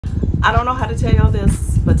I don't know how to tell y'all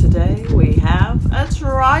this, but today we have a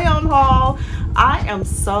try-on haul. I am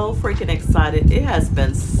so freaking excited. It has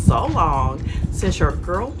been so long since your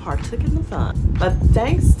girl partook in the fun. But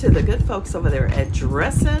thanks to the good folks over there at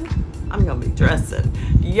DRESSIN, I'm gonna be dressing.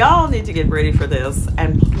 Y'all need to get ready for this.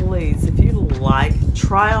 And please, if you like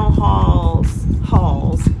try-on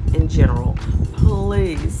hauls in general,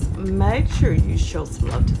 please make sure you show some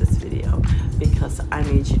love to this video because I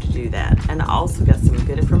need you to do that. And I also got some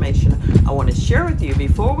good information I want to share with you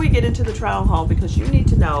before we get into the trial haul, because you need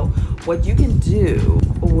to know what you can do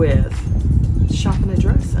with shopping at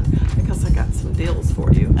DRESSIN, because I got some deals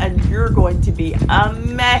for you and you're going to be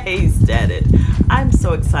amazed at it. I'm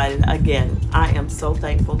so excited. Again, I am so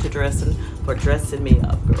thankful to DRESSIN for dressing me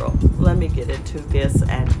up, girl. Let me get into this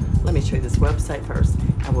and let me show you this website first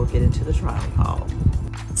and we'll get into the trial haul.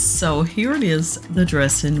 So here it is, the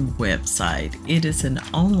DRESSIN website. It is an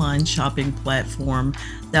online shopping platform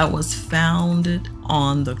that was founded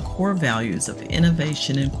on the core values of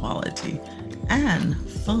innovation and quality and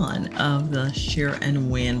fun of the Share and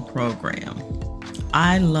Win program.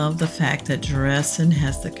 I love the fact that DRESSIN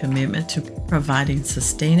has the commitment to providing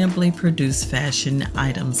sustainably produced fashion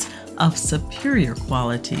items of superior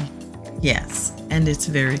quality. Yes, and it's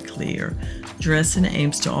very clear. DRESSIN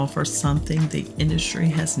aims to offer something the industry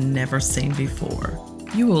has never seen before.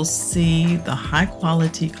 You will see the high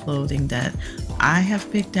quality clothing that I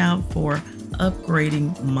have picked out for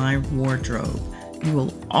upgrading my wardrobe. You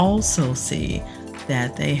will also see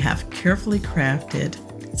that they have carefully crafted,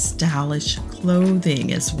 stylish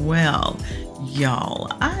clothing as well.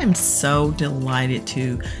 Y'all, I'm so delighted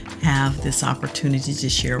to have this opportunity to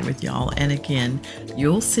share with y'all. And again,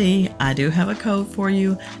 you'll see I do have a code for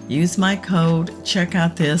you. Use my code, check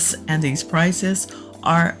out this, and these prices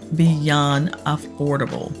are beyond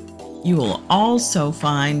affordable. You will also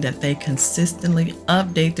find that they consistently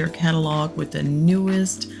update their catalog with the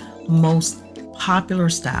newest, most popular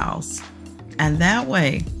styles. And that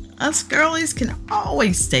way, us girlies can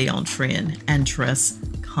always stay on trend and dress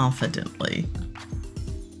confidently.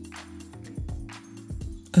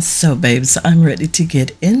 So babes, I'm ready to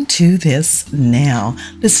get into this now.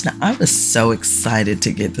 Listen, I was so excited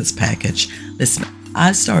to get this package. Listen,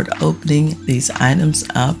 I started opening these items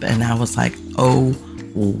up and I was like, oh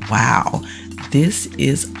wow, this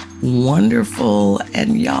is wonderful.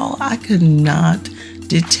 And y'all, I could not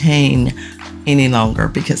detain any longer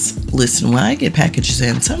because listen, when I get packages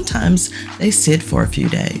in, sometimes they sit for a few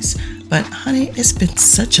days. But honey, it's been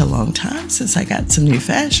such a long time since I got some new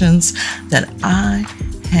fashions that I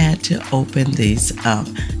had to open these up.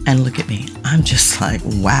 And look at me, I'm just like,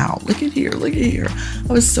 wow, look at here, look at here.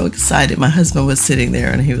 I was so excited. My husband was sitting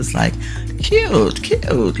there and he was like, cute,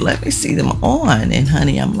 cute, let me see them on. And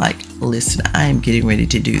honey, I'm like, listen, I am getting ready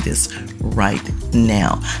to do this right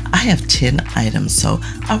now. I have 10 items, so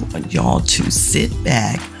I want y'all to sit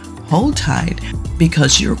back, hold tight,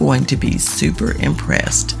 because you're going to be super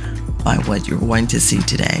impressed by what you're going to see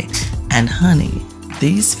today. And honey,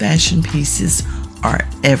 these fashion pieces are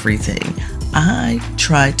everything. I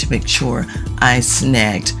tried to make sure I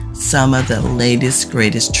snagged some of the latest,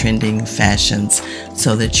 greatest trending fashions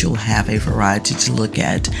so that you'll have a variety to look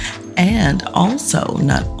at. And also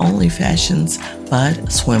not only fashions, but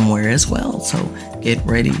swimwear as well. So get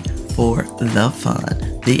ready for the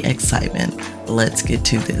fun, the excitement. Let's get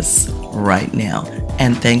to this right now.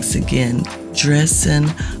 And thanks again, DRESSIN,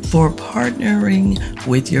 for partnering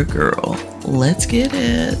with your girl. Let's get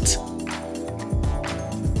it.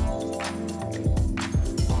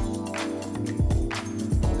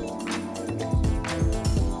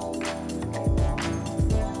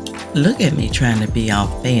 Look at me trying to be all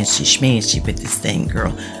fancy schmancy with this thing,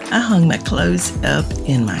 girl. I hung my clothes up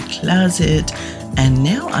in my closet and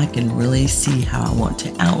now I can really see how I want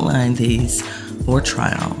to outline these for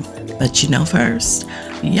try on. But you know, first,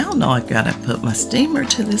 y'all know I gotta put my steamer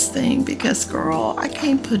to this thing because girl, I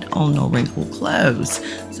can't put on no wrinkled clothes.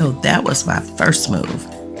 So that was my first move.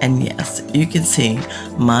 And yes, you can see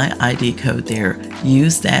my ID code there.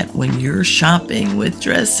 Use that when you're shopping with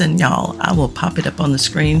DRESSIN, y'all. I will pop it up on the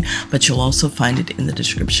screen, but you'll also find it in the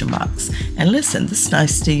description box. And listen, this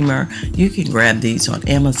nice steamer, you can grab these on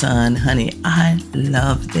Amazon. Honey, I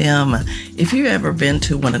love them. If you've ever been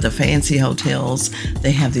to one of the fancy hotels,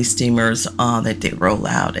 they have these steamers that they roll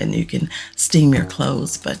out and you can steam your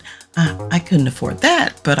clothes. But I couldn't afford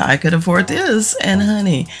that, but I could afford this. And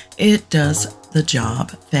honey, it does the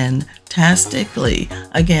job fantastically.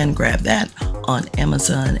 Again, grab that on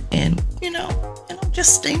Amazon and you know,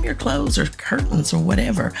 just steam your clothes or curtains or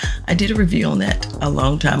whatever. I did a review on that a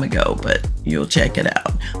long time ago, but you'll check it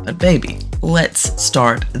out. But baby, let's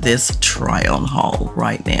start this try on haul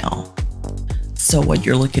right now. So what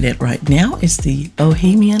you're looking at right now is the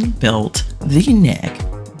Bohemian Belt V-neck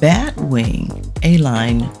bat wing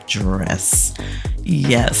A-line dress.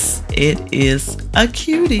 Yes, it is a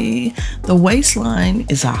cutie. The waistline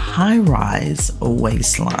is a high-rise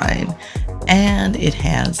waistline, and it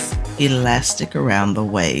has elastic around the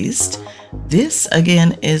waist. This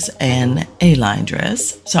again is an A-line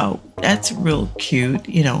dress, so that's real cute.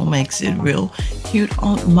 You know, makes it real cute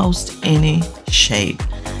on most any shape.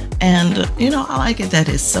 And you know, I like it that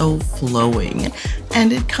it's so flowing,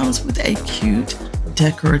 and it comes with a cute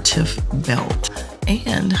decorative belt.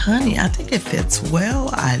 And honey, I think it fits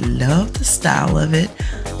well. I love the style of it.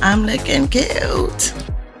 I'm looking cute.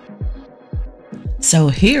 So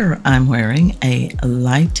here I'm wearing a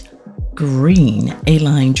light green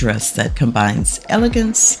A-line dress that combines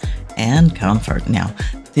elegance and comfort. Now,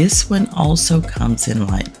 this one also comes in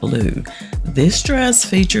light blue. This dress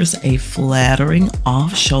features a flattering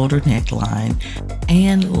off-shoulder neckline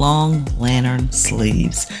and long lantern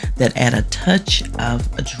sleeves that add a touch of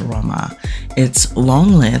drama. Its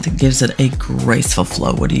long length gives it a graceful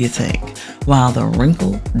flow. What do you think? While the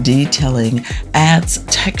wrinkle detailing adds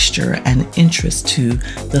texture and interest to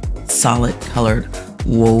the solid colored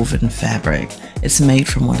woven fabric. It's made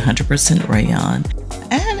from 100% rayon,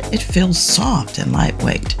 and it feels soft and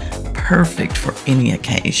lightweight, perfect for any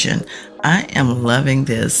occasion. I am loving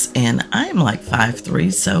this, and I'm like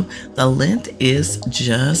 5'3", so the length is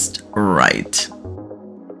just right.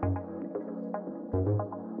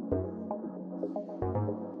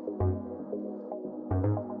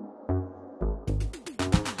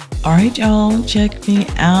 All right, y'all, check me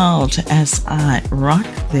out as I rock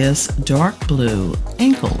this dark blue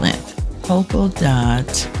ankle length polka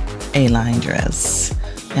dot A-line dress.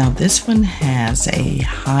 Now this one has a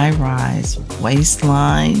high-rise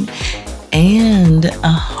waistline and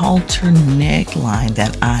a halter neckline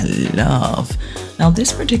that I love. Now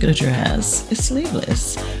this particular dress is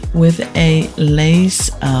sleeveless with a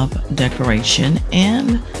lace-up decoration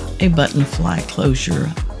and a buttonfly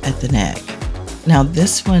closure at the neck. Now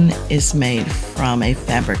this one is made from a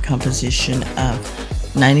fabric composition of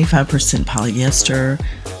 95% polyester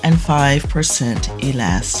and 5%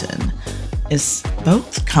 elastin. It's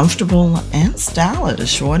both comfortable and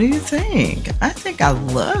stylish. What do you think? I think I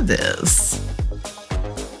love this.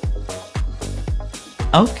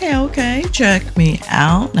 Okay, check me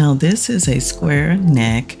out. Now this is a square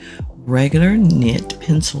neck, regular knit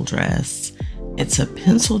pencil dress. It's a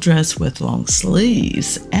pencil dress with long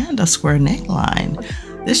sleeves and a square neckline.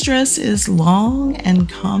 This dress is long and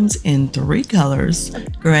comes in 3 colors: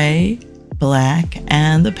 gray, black,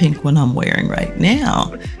 and the pink one I'm wearing right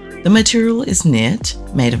now. The material is knit,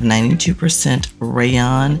 made of 92%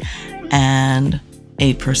 rayon and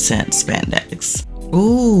 8% spandex.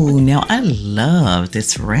 Ooh, now I love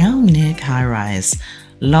this round neck high-rise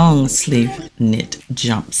long sleeve knit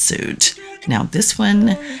jumpsuit. Now this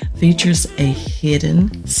one features a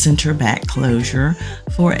hidden center back closure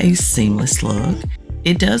for a seamless look.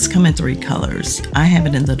 It does come in 3 colors. I have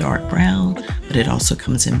it in the dark brown, but it also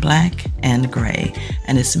comes in black and gray,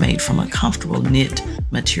 and it's made from a comfortable knit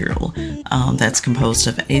material that's composed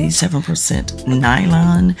of 87%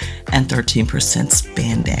 nylon and 13%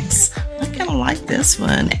 spandex. I kind of like this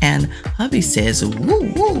one, and hubby says,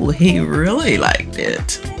 woo, he really liked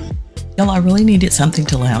it. Y'all, I really needed something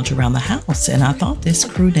to lounge around the house, and I thought this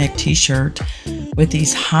crew neck t-shirt with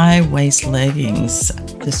these high waist leggings,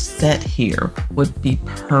 this set here, would be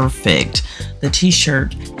perfect. The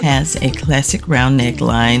t-shirt has a classic round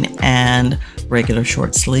neckline and regular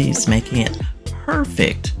short sleeves, making it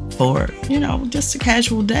perfect for, you know, just a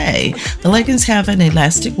casual day. The leggings have an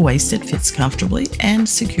elastic waist that fits comfortably and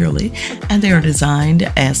securely, and they are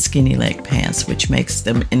designed as skinny leg pants, which makes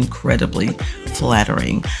them incredibly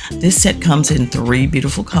flattering. This set comes in 3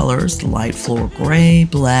 beautiful colors: light floor gray,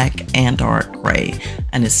 black, and dark gray,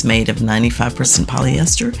 and it's made of 95%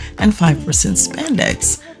 polyester and 5%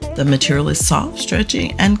 spandex. The material is soft,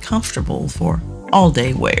 stretchy, and comfortable for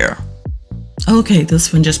all-day wear. Okay,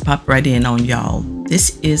 this one just popped right in on y'all.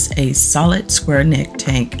 This is a solid square neck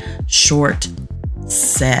tank short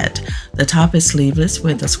set. The top is sleeveless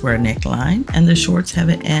with a square neckline, and the shorts have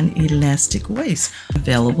an elastic waist.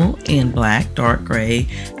 Available in black, dark gray,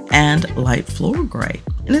 and light floor gray.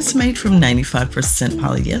 And it's made from 95%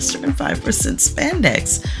 polyester and 5%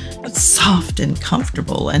 spandex. It's soft and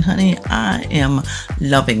comfortable, and honey, I am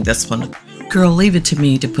loving this one. Girl, leave it to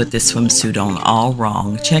me to put this swimsuit on all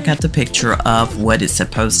wrong. Check out the picture of what it's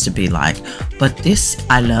supposed to be like. But this,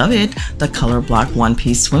 I love it. The color block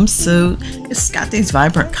one-piece swimsuit. It's got these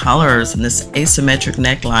vibrant colors and this asymmetric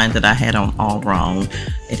neckline that I had on all wrong.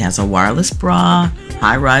 It has a wireless bra,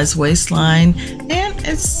 high-rise waistline, and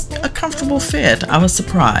it's a comfortable fit. I was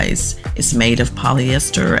surprised. It's made of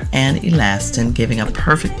polyester and elastin, giving a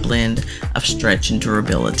perfect blend of stretch and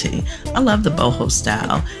durability. I love the boho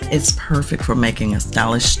style. It's perfect for making a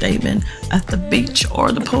stylish statement at the beach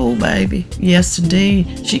or the pool, baby. Yes,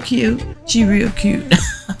 indeed. She cute. She real cute.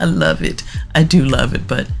 I love it. I do love it,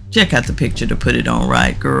 but check out the picture to put it on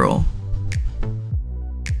right, girl.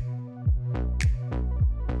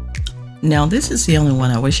 Now this is the only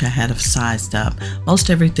one I wish I had have sized up.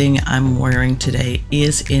 Most everything I'm wearing today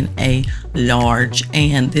is in a large,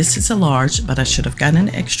 and this is a large, but I should have gotten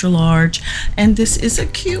an extra large. And this is a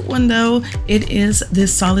cute one though. It is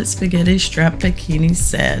this solid spaghetti strap bikini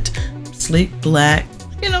set, sleek black,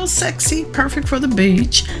 you know, sexy, perfect for the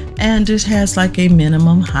beach. And it has like a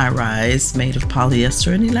minimum high rise made of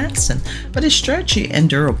polyester and elastin, but it's stretchy and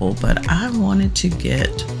durable. But I wanted to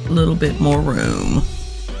get a little bit more room.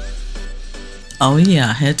 Oh yeah,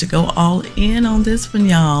 I had to go all in on this one,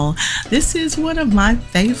 y'all. This is one of my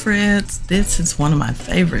favorites. This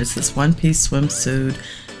one-piece swimsuit.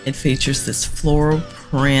 It features this floral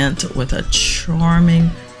print with a charming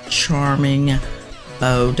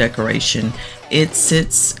bow decoration. It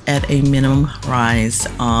sits at a minimum rise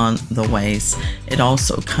on the waist. It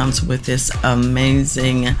also comes with this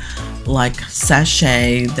amazing like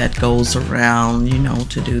sachet that goes around, you know,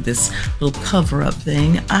 to do this little cover-up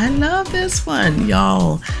thing. I love this one,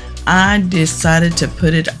 y'all. I decided to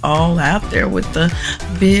put it all out there with the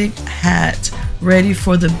big hat, ready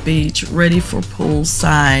for the beach, ready for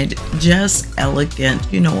poolside, just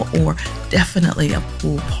elegant, you know, or definitely a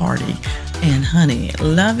pool party. And honey,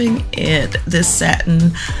 loving it. This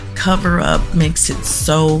satin cover up makes it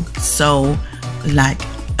so like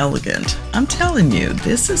elegant. I'm telling you,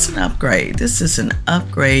 this is an upgrade. This is an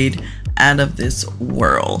upgrade out of this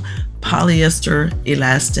world. Polyester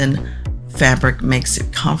elastin fabric makes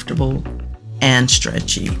it comfortable and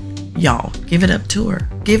stretchy. Y'all, give it up to her.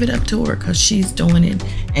 Give it up to her, because she's doing it,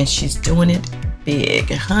 and she's doing it big,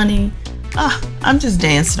 honey. I'm just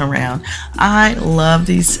dancing around. I love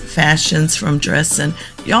these fashions from DRESSIN.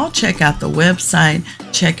 Y'all check out the website,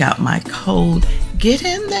 check out my code, get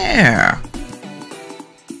in there.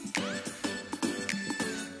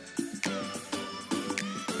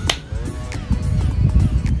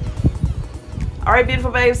 All right,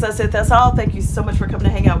 beautiful babes, that's it. That's all. Thank you so much for coming to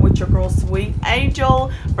hang out with your girl, Sweet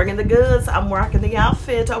Angel. Bringing the goods. I'm rocking the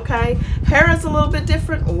outfit, okay? Hair is a little bit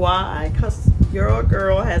different. Why? Because your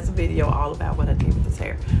girl has a video all about what I did with this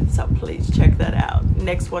hair. So please check that out.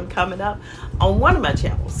 Next one coming up on one of my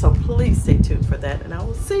channels. So please stay tuned for that. And I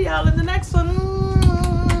will see y'all in the next one.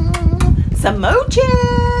 Some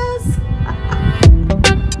mooches.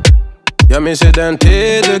 Jag minns ju den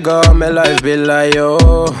tid du gav mig live-bilder,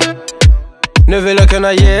 yo. Nu vill jag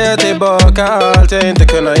kunna ge tillbaka allt jag inte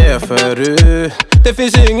kunna ge förut. Det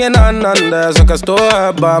finns ju ingen annan där som kan stå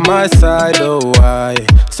här by my side, oh why.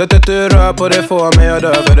 Sättet du rör på det får mig att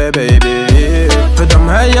dö för dig, baby. För de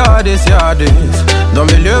här yardis, de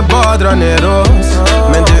vill ju bara dra ner oss.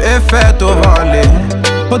 Men du är fett och vanlig,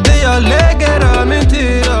 och det jag lägger av min